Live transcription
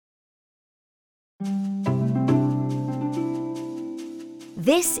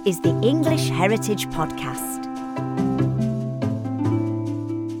This is the English Heritage Podcast.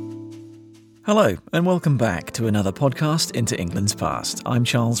 Hello, and welcome back to another podcast into England's past. I'm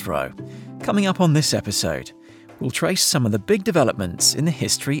Charles Rowe. Coming up on this episode, we'll trace some of the big developments in the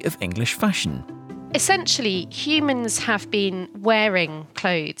history of English fashion. Essentially, humans have been wearing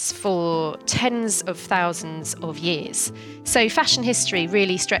clothes for tens of thousands of years. So fashion history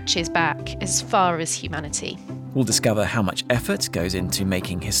really stretches back as far as humanity. We'll discover how much effort goes into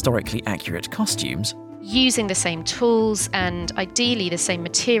making historically accurate costumes, using the same tools and ideally the same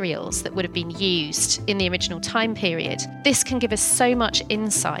materials that would have been used in the original time period. This can give us so much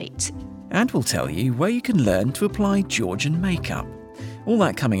insight. and we'll tell you where you can learn to apply Georgian makeup. All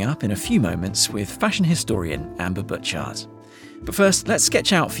that coming up in a few moments with fashion historian Amber Butchart. But first, let's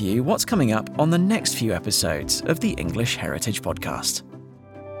sketch out for you what's coming up on the next few episodes of the English Heritage Podcast.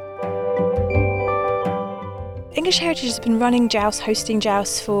 English Heritage has been running jousts, hosting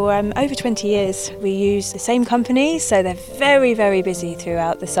jousts for over 20 years. We use the same company, so they're very, very busy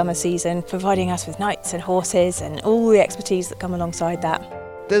throughout the summer season, providing us with knights and horses and all the expertise that come alongside that.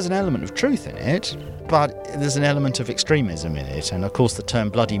 There's an element of truth in it, but there's an element of extremism in it. And of course the term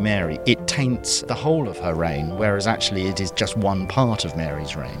Bloody Mary, it taints the whole of her reign, whereas actually it is just one part of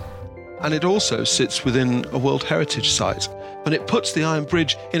Mary's reign. And it also sits within a World Heritage Site. And it puts the Iron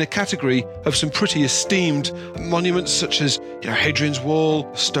Bridge in a category of some pretty esteemed monuments such as Hadrian's Wall,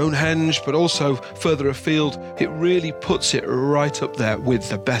 Stonehenge, but also further afield. It really puts it right up there with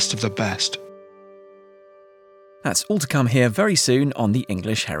the best of the best. That's all to come here very soon on the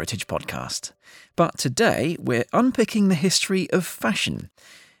English Heritage Podcast. But today we're unpicking the history of fashion.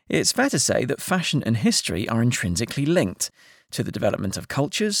 It's fair to say that fashion and history are intrinsically linked to the development of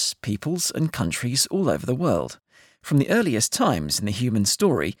cultures, peoples and countries all over the world. From the earliest times in the human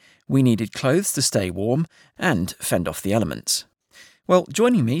story, we needed clothes to stay warm and fend off the elements. Well,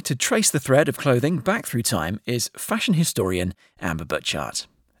 joining me to trace the thread of clothing back through time is fashion historian Amber Butchart.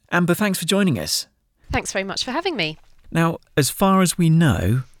 Amber, thanks for joining us. Thanks very much for having me. Now, as far as we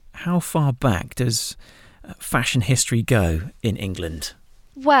know, how far back does fashion history go in England?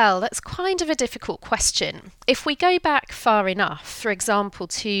 Well, that's kind of a difficult question. If we go back far enough, for example,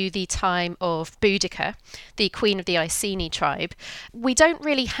 to the time of Boudica, the queen of the Iceni tribe, we don't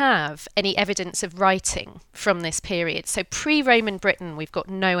really have any evidence of writing from this period. So pre-Roman Britain, we've got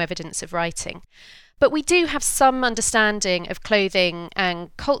no evidence of writing. But we do have some understanding of clothing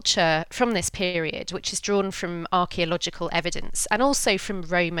and culture from this period, which is drawn from archaeological evidence and also from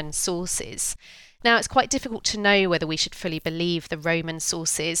Roman sources. Now, it's quite difficult to know whether we should fully believe the Roman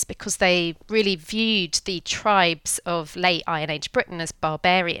sources because they really viewed the tribes of late Iron Age Britain as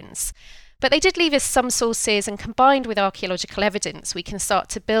barbarians. But they did leave us some sources, and combined with archaeological evidence, we can start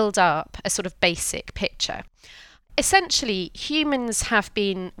to build up a sort of basic picture. Essentially, humans have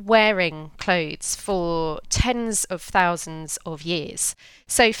been wearing clothes for tens of thousands of years.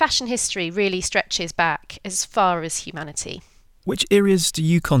 So fashion history really stretches back as far as humanity. Which areas do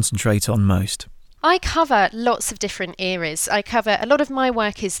you concentrate on most? I cover lots of different eras. A lot of my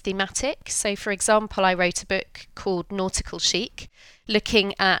work is thematic. So, for example, I wrote a book called Nautical Chic,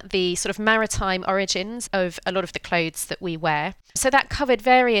 looking at the sort of maritime origins of a lot of the clothes that we wear. So that covered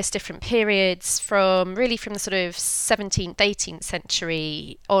various different periods from the sort of 17th, 18th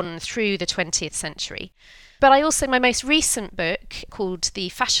century on through the 20th century. But my most recent book, called The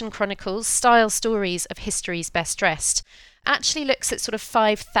Fashion Chronicles, Style Stories of History's Best Dressed, actually looks at sort of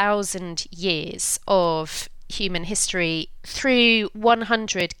 5,000 years of human history through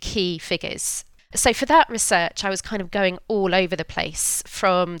 100 key figures. So for that research, I was kind of going all over the place,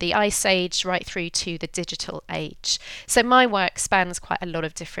 from the Ice Age right through to the digital age. So my work spans quite a lot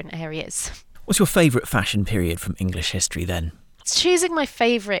of different areas. What's your favourite fashion period from English history then? Choosing my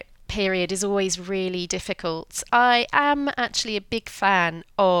favourite period is always really difficult. I am actually a big fan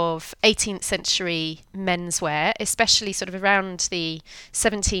of 18th century menswear, especially sort of around the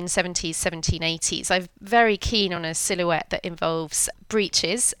 1770s, 1780s. I'm very keen on a silhouette that involves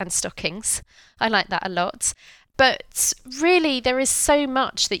breeches and stockings. I like that a lot. But really, there is so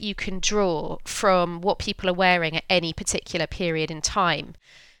much that you can draw from what people are wearing at any particular period in time.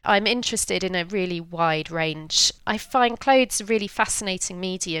 I'm interested in a really wide range. I find clothes a really fascinating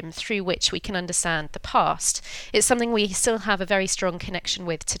medium through which we can understand the past. It's something we still have a very strong connection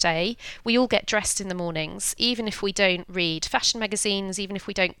with today. We all get dressed in the mornings, even if we don't read fashion magazines, even if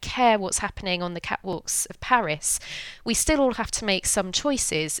we don't care what's happening on the catwalks of Paris. We still all have to make some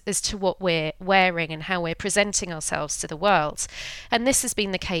choices as to what we're wearing and how we're presenting ourselves to the world. And this has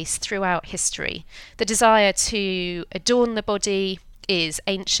been the case throughout history. The desire to adorn the body is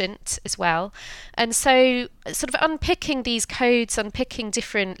ancient as well. And so sort of unpicking these codes, unpicking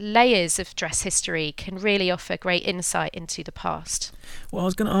different layers of dress history can really offer great insight into the past. Well, I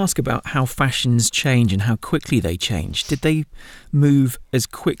was going to ask about how fashions change and how quickly they change. Did they move as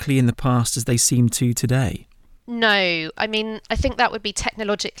quickly in the past as they seem to today? No, I mean, I think that would be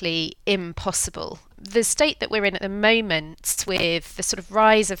technologically impossible. The state that we're in at the moment with the sort of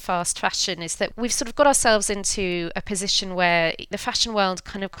rise of fast fashion is that we've sort of got ourselves into a position where the fashion world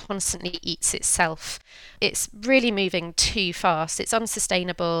kind of constantly eats itself. It's really moving too fast. It's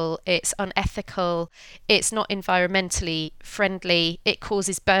unsustainable, it's unethical, it's not environmentally friendly, it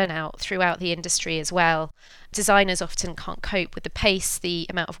causes burnout throughout the industry as well. Designers often can't cope with the pace, the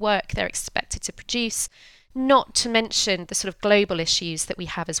amount of work they're expected to produce. Not to mention the sort of global issues that we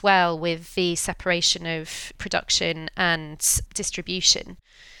have as well with the separation of production and distribution.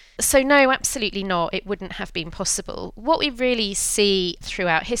 So no, absolutely not. It wouldn't have been possible. What we really see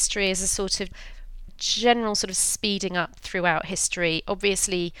throughout history is a sort of general sort of speeding up throughout history.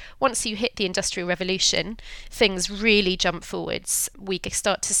 Obviously, once you hit the Industrial Revolution, things really jump forwards. We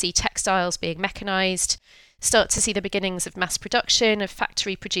start to see textiles being mechanised, start to see the beginnings of mass production, of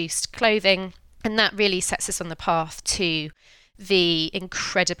factory-produced clothing. And that really sets us on the path to the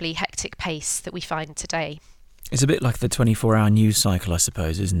incredibly hectic pace that we find today. It's a bit like the 24-hour news cycle, I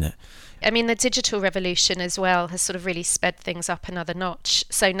suppose, isn't it? I mean, the digital revolution as well has sort of really sped things up another notch.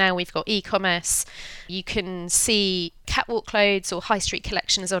 So now we've got e-commerce. You can see catwalk clothes or high street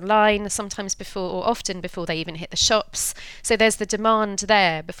collections online, sometimes before or often before they even hit the shops. So there's the demand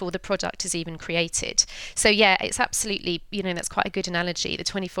there before the product is even created. So yeah, it's absolutely, that's quite a good analogy. The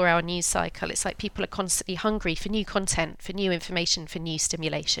 24-hour news cycle, it's like people are constantly hungry for new content, for new information, for new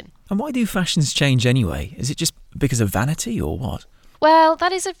stimulation. And why do fashions change anyway? Is it just because of vanity or what? Well,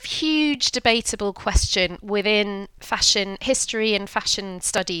 that is a huge debatable question within fashion history and fashion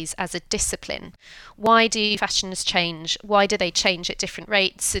studies as a discipline. Why do fashions change? Why do they change at different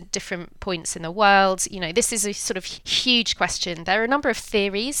rates at different points in the world? This is a sort of huge question. There are a number of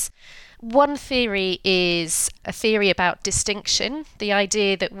theories. One theory is a theory about distinction, the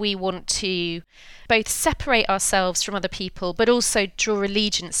idea that we want to both separate ourselves from other people, but also draw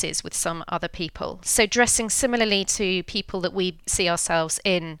allegiances with some other people. So dressing similarly to people that we see ourselves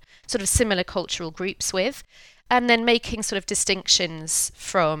in sort of similar cultural groups with, and then making sort of distinctions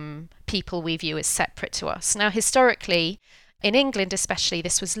from people we view as separate to us. Now, historically, in England especially,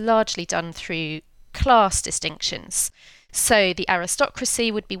 this was largely done through class distinctions. So the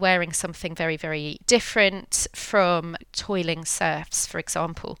aristocracy would be wearing something very, very different from toiling serfs, for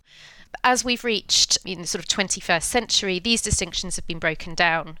example. As we've reached in the sort of 21st century, these distinctions have been broken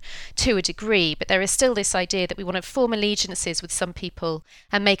down to a degree, but there is still this idea that we want to form allegiances with some people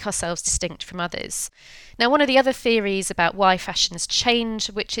and make ourselves distinct from others. Now, one of the other theories about why fashions change,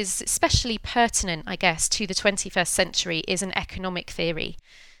 which is especially pertinent, I guess, to the 21st century, is an economic theory.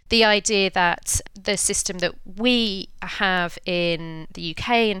 The idea that the system that we have in the UK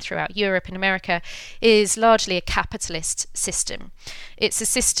and throughout Europe and America is largely a capitalist system. It's a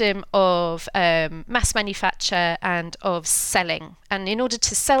system of mass manufacture and of selling. And in order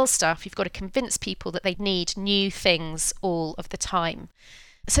to sell stuff, you've got to convince people that they need new things all of the time.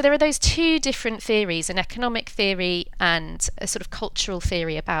 So there are those two different theories, an economic theory and a sort of cultural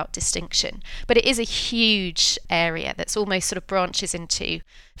theory about distinction. But it is a huge area that's almost sort of branches into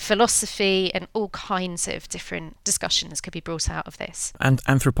philosophy, and all kinds of different discussions could be brought out of this. And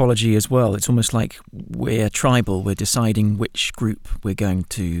anthropology as well. It's almost like we're tribal. We're deciding which group we're going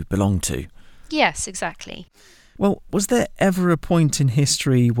to belong to. Yes, exactly. Well, was there ever a point in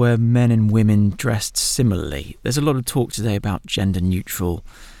history where men and women dressed similarly? There's a lot of talk today about gender neutral,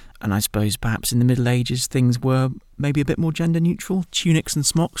 and I suppose perhaps in the Middle Ages things were maybe a bit more gender neutral, tunics and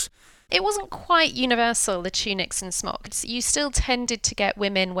smocks. It wasn't quite universal, the tunics and smocks. You still tended to get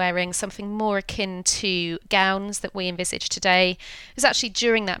women wearing something more akin to gowns that we envisage today. It was actually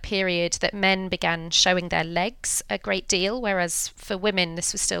during that period that men began showing their legs a great deal, whereas for women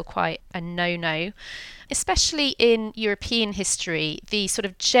this was still quite a no-no. Especially in European history, the sort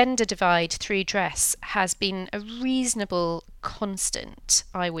of gender divide through dress has been a reasonable constant,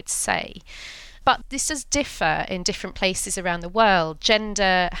 I would say. But this does differ in different places around the world.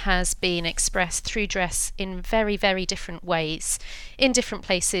 Gender has been expressed through dress in very, very different ways in different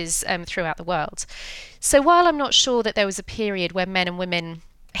places throughout the world. So while I'm not sure that there was a period where men and women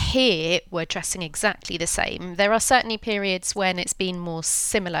here were dressing exactly the same, there are certainly periods when it's been more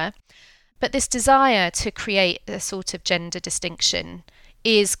similar. But this desire to create a sort of gender distinction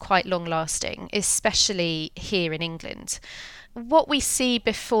is quite long-lasting, especially here in England. What we see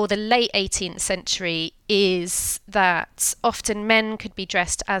before the late 18th century is that often men could be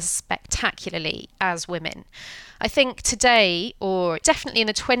dressed as spectacularly as women. I think today, or definitely in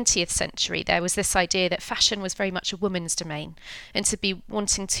the 20th century, there was this idea that fashion was very much a woman's domain, and to be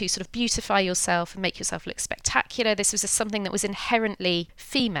wanting to sort of beautify yourself and make yourself look spectacular, this was something that was inherently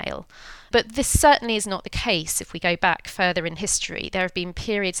female. But this certainly is not the case if we go back further in history. There have been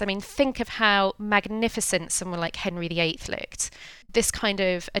periods, I mean, think of how magnificent someone like Henry VIII looked. This kind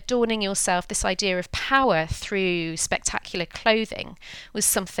of adorning yourself, this idea of power through spectacular clothing was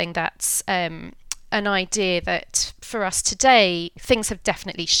something that's an idea that for us today, things have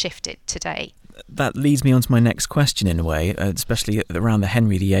definitely shifted today. That leads me on to my next question in a way, especially around the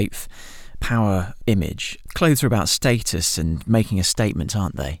Henry VIII power image. Clothes are about status and making a statement,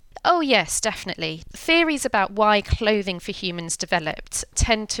 aren't they? Oh yes, definitely. Theories about why clothing for humans developed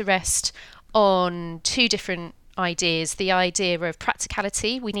tend to rest on two different ideas. The idea of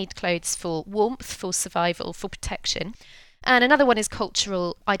practicality, we need clothes for warmth, for survival, for protection. And another one is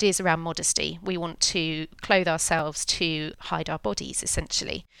cultural ideas around modesty. We want to clothe ourselves to hide our bodies,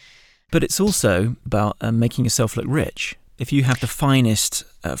 essentially. But it's also about making yourself look rich. If you have the finest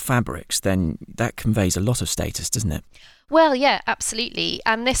fabrics, then that conveys a lot of status, doesn't it? Well, yeah, absolutely.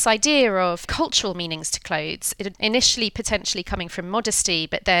 And this idea of cultural meanings to clothes, it initially potentially coming from modesty,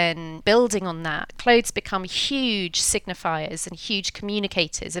 but then building on that, clothes become huge signifiers and huge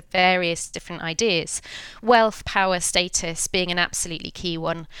communicators of various different ideas. Wealth, power, status being an absolutely key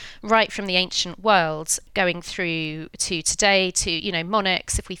one, right from the ancient world, going through to today, to,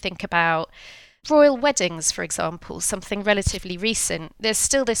 monarchs. If we think about royal weddings, for example, something relatively recent, there's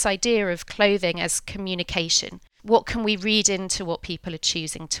still this idea of clothing as communication. What can we read into what people are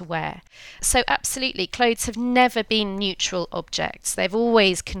choosing to wear? So absolutely, clothes have never been neutral objects. They've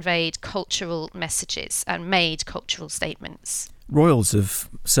always conveyed cultural messages and made cultural statements. Royals have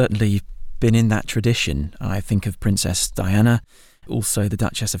certainly been in that tradition. I think of Princess Diana, also the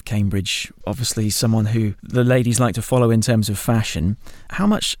Duchess of Cambridge, obviously someone who the ladies like to follow in terms of fashion. How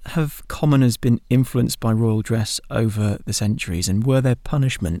much have commoners been influenced by royal dress over the centuries, and were there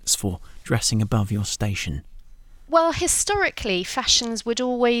punishments for dressing above your station? Well, historically, fashions would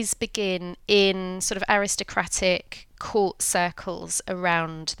always begin in sort of aristocratic court circles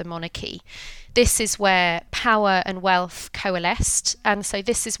around the monarchy. This is where power and wealth coalesced, and so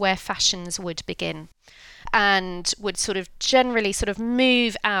this is where fashions would begin and would sort of generally sort of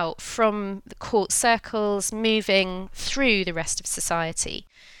move out from the court circles, moving through the rest of society.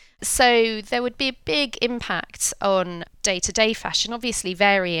 So there would be a big impact on day-to-day fashion, obviously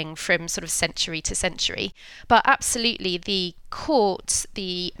varying from sort of century to century. But absolutely, the court,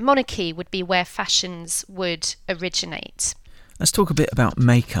 the monarchy would be where fashions would originate. Let's talk a bit about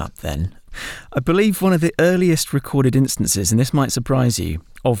makeup then. I believe one of the earliest recorded instances, and this might surprise you,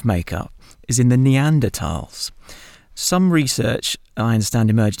 of makeup is in the Neanderthals. Some research, I understand,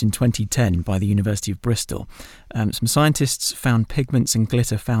 emerged in 2010 by the University of Bristol. Some scientists found pigments and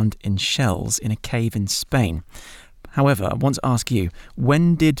glitter found in shells in a cave in Spain. However, I want to ask you,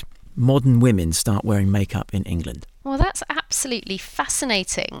 when did modern women start wearing makeup in England? Well, that's absolutely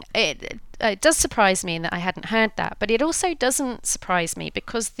fascinating. It does surprise me that I hadn't heard that, but it also doesn't surprise me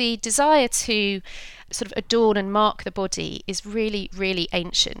because the desire to sort of adorn and mark the body is really, really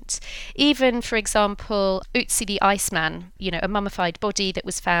ancient. Even, for example, Ötzi the Iceman, a mummified body that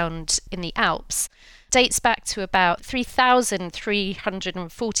was found in the Alps, dates back to about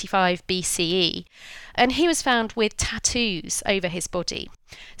 3,345 BCE, and he was found with tattoos over his body.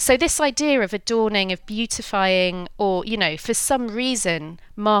 So this idea of adorning, of beautifying, or, for some reason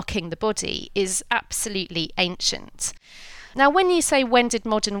marking the body is absolutely ancient. Now, when you say when did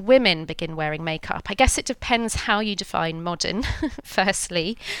modern women begin wearing makeup, I guess it depends how you define modern,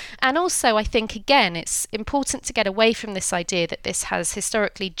 firstly. And also, I think, again, it's important to get away from this idea that this has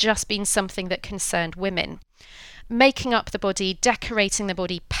historically just been something that concerned women. Making up the body, decorating the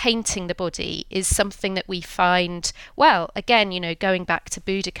body, painting the body is something that we find, well, again, going back to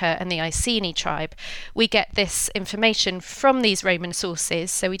Boudica and the Iceni tribe, we get this information from these Roman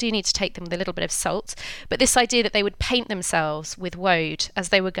sources, so we do need to take them with a little bit of salt, but this idea that they would paint themselves with woad as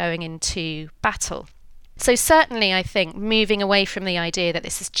they were going into battle. So certainly, I think, moving away from the idea that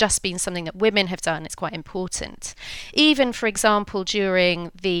this has just been something that women have done is quite important. Even, for example,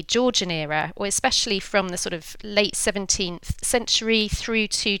 during the Georgian era, or especially from the sort of late 17th century through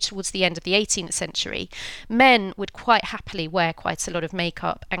to towards the end of the 18th century, men would quite happily wear quite a lot of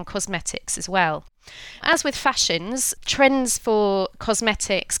makeup and cosmetics as well. As with fashions, trends for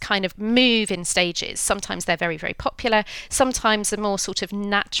cosmetics kind of move in stages. Sometimes they're very, very popular. Sometimes a more sort of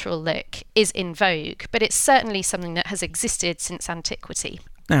natural look is in vogue, but it's certainly something that has existed since antiquity.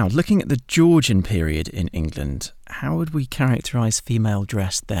 Now, looking at the Georgian period in England, how would we characterise female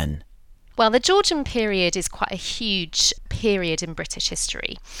dress then? Well, the Georgian period is quite a huge period in British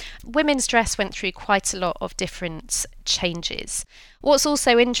history. Women's dress went through quite a lot of different changes. What's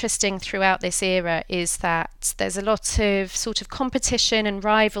also interesting throughout this era is that there's a lot of sort of competition and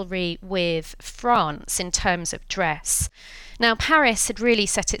rivalry with France in terms of dress. Now, Paris had really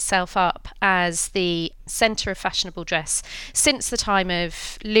set itself up as the centre of fashionable dress since the time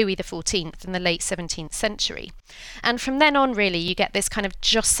of Louis XIV in the late 17th century. And from then on, really, you get this kind of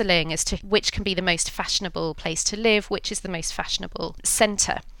jostling as to which can be the most fashionable place to live, which is the most fashionable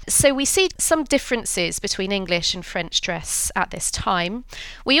centre. So we see some differences between English and French dress at this time.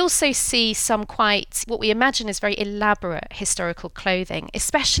 We also see some quite, what we imagine is very elaborate historical clothing,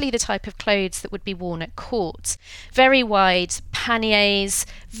 especially the type of clothes that would be worn at court. Very wide panniers,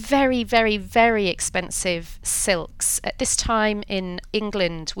 very, very, very expensive silks. At this time in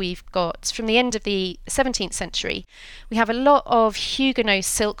England, we've got, from the end of the 17th century, we have a lot of Huguenot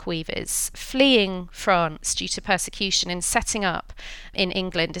silk weavers fleeing France due to persecution and setting up in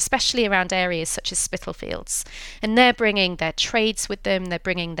England, especially around areas such as Spitalfields. And they're bringing their trades with them, they're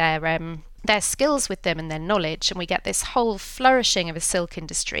bringing their skills with them and their knowledge, and we get this whole flourishing of a silk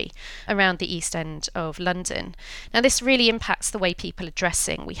industry around the East End of London. Now, this really impacts the way people are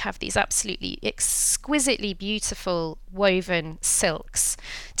dressing. We have these absolutely exquisitely beautiful woven silks.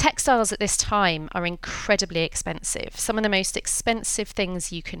 Textiles at this time are incredibly expensive, some of the most expensive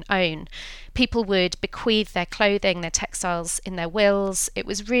things you can own. People would bequeath their clothing, their textiles in their wills. It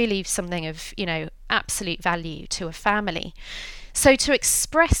was really something of, absolute value to a family. So to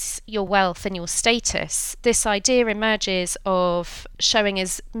express your wealth and your status, this idea emerges of showing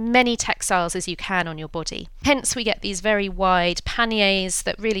as many textiles as you can on your body. Hence we get these very wide panniers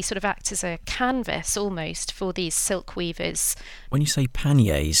that really sort of act as a canvas almost for these silk weavers. When you say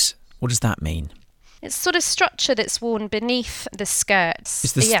panniers, what does that mean? It's sort of structure that's worn beneath the skirts.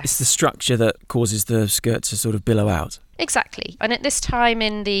 It's the structure that causes the skirt to sort of billow out. Exactly. And at this time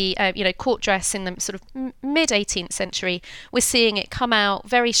in the court dress in the sort of mid-18th century, we're seeing it come out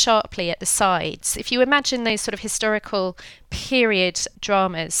very sharply at the sides. If you imagine those sort of historical period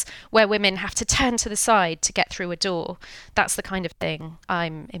dramas where women have to turn to the side to get through a door, that's the kind of thing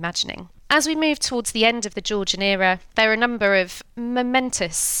I'm imagining. As we move towards the end of the Georgian era, there are a number of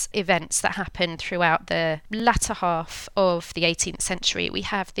momentous events that happen throughout the latter half of the 18th century. We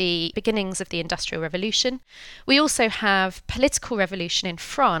have the beginnings of the Industrial Revolution. We also have political revolution in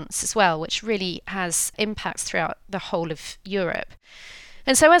France as well, which really has impacts throughout the whole of Europe.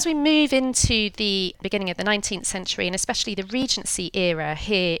 And so as we move into the beginning of the 19th century, and especially the Regency era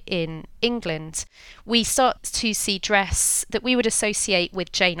here in England, we start to see dress that we would associate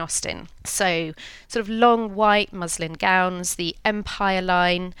with Jane Austen. So sort of long white muslin gowns, the Empire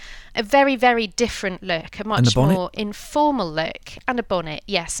line, a very, very different look, a much more informal look, and a bonnet,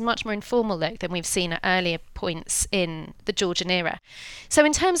 yes, much more informal look than we've seen at earlier points in the Georgian era. So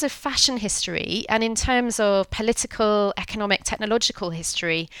in terms of fashion history and in terms of political, economic, technological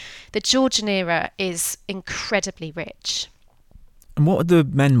history, the Georgian era is incredibly rich. And what would the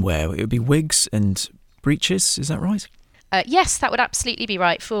men wear? It would be wigs and breeches, is that right? Yes, that would absolutely be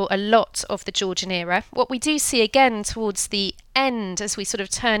right for a lot of the Georgian era. What we do see again towards the end, as we sort of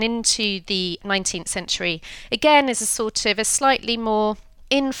turn into the 19th century, again is a sort of a slightly more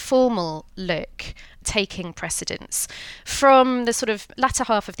informal look taking precedence. From the sort of latter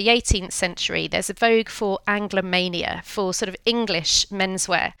half of the 18th century, there's a vogue for Anglomania, for sort of English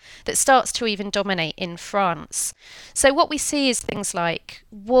menswear that starts to even dominate in France. So what we see is things like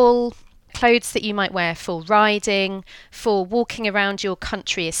wool, clothes that you might wear for riding, for walking around your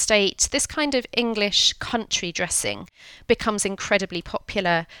country estate. This kind of English country dressing becomes incredibly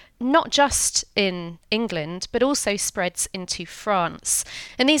popular, not just in England, but also spreads into France.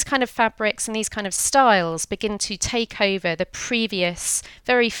 And these kind of fabrics and these kind of styles begin to take over the previous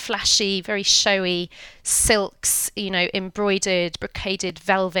very flashy, very showy silks, embroidered, brocaded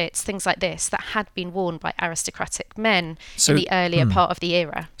velvets, things like this that had been worn by aristocratic men in the earlier part of the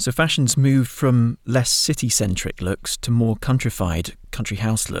era. So fashion's moved from less city-centric looks to more countrified, country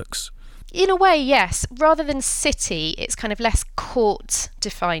house looks. In a way, yes. Rather than city, it's kind of less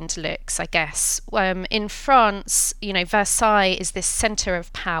court-defined looks, I guess. In France, Versailles is this centre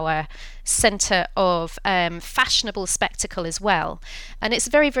of power, centre of fashionable spectacle as well. And it's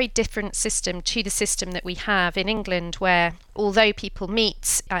a very, very different system to the system that we have in England, where although people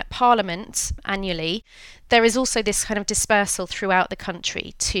meet at Parliament annually, there is also this kind of dispersal throughout the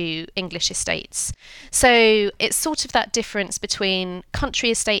country to English estates. So it's sort of that difference between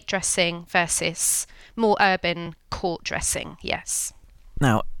country estate dressing versus more urban court dressing, yes.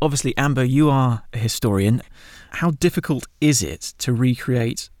 Now, obviously, Amber, you are a historian. How difficult is it to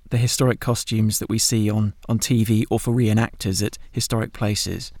recreate the historic costumes that we see on TV or for reenactors at historic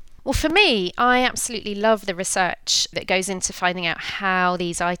places? Well, for me, I absolutely love the research that goes into finding out how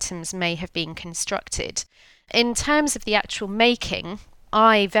these items may have been constructed. In terms of the actual making,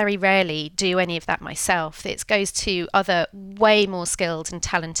 I very rarely do any of that myself. It goes to other way more skilled and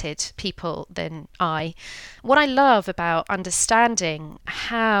talented people than I. What I love about understanding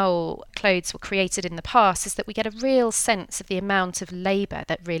how clothes were created in the past is that we get a real sense of the amount of labour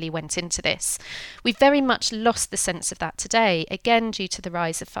that really went into this. We've very much lost the sense of that today, again due to the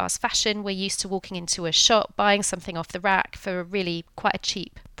rise of fast fashion. We're used to walking into a shop, buying something off the rack for a really quite a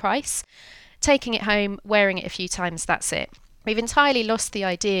cheap price, taking it home, wearing it a few times, that's it. We've entirely lost the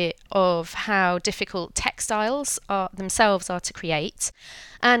idea of how difficult textiles themselves are to create,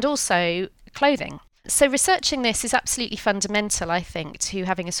 and also clothing. So researching this is absolutely fundamental, I think, to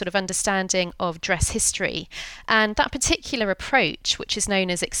having a sort of understanding of dress history. And that particular approach, which is known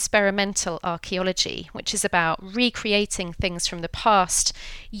as experimental archaeology, which is about recreating things from the past,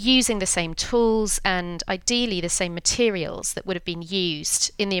 using the same tools and ideally the same materials that would have been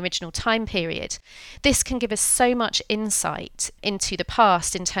used in the original time period. This can give us so much insight into the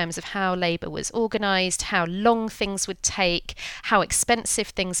past in terms of how labour was organised, how long things would take, how expensive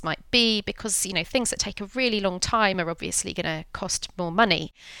things might be, because, you know, things that take a really long time are obviously going to cost more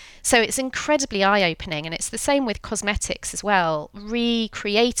money. So it's incredibly eye-opening, and it's the same with cosmetics as well.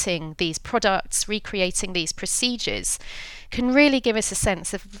 Recreating these products, recreating these procedures can really give us a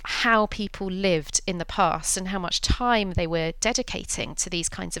sense of how people lived in the past and how much time they were dedicating to these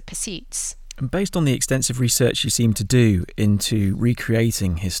kinds of pursuits. And based on the extensive research you seem to do into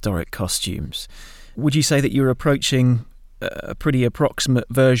recreating historic costumes, would you say that you're approaching a pretty approximate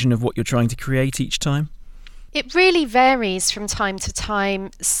version of what you're trying to create each time? It really varies from time to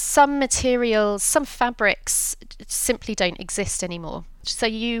time. Some materials, some fabrics simply don't exist anymore. So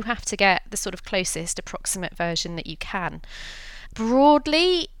you have to get the sort of closest approximate version that you can.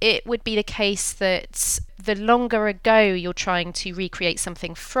 Broadly, it would be the case that the longer ago you're trying to recreate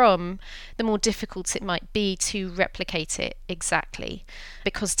something from, the more difficult it might be to replicate it exactly,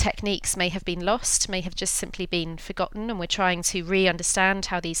 because techniques may have been lost, may have just simply been forgotten, and we're trying to re-understand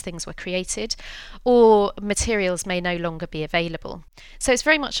how these things were created, or materials may no longer be available. So it's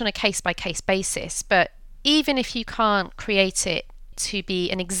very much on a case-by-case basis, but even if you can't create it to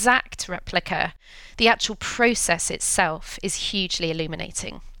be an exact replica, the actual process itself is hugely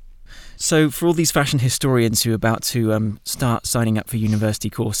illuminating. So for all these fashion historians who are about to start signing up for university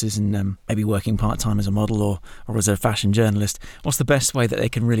courses and maybe working part-time as a model or as a fashion journalist, what's the best way that they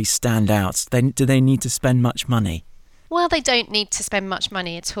can really stand out? Do they need to spend much money? Well, they don't need to spend much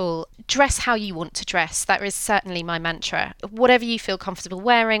money at all. Dress how you want to dress. That is certainly my mantra. Whatever you feel comfortable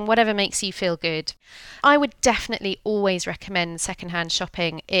wearing, whatever makes you feel good. I would definitely always recommend secondhand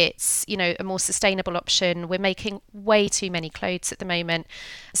shopping. It's, a more sustainable option. We're making way too many clothes at the moment.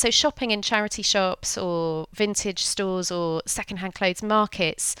 So shopping in charity shops or vintage stores or secondhand clothes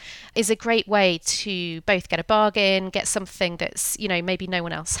markets is a great way to both get a bargain, get something that's, maybe no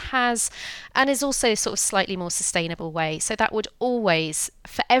one else has, and is also sort of slightly more sustainable way. So that would always,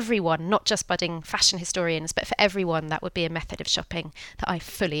 for everyone, not just budding fashion historians, but for everyone, that would be a method of shopping that I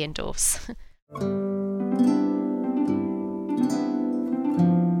fully endorse.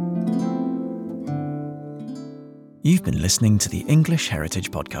 You've been listening to the English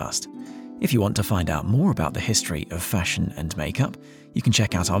Heritage Podcast. If you want to find out more about the history of fashion and makeup, you can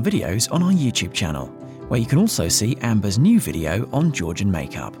check out our videos on our YouTube channel, where you can also see Amber's new video on Georgian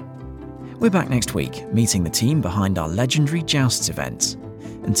makeup. We're back next week, meeting the team behind our legendary Jousts events.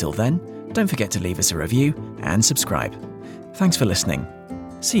 Until then, don't forget to leave us a review and subscribe. Thanks for listening.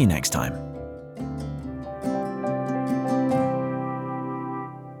 See you next time.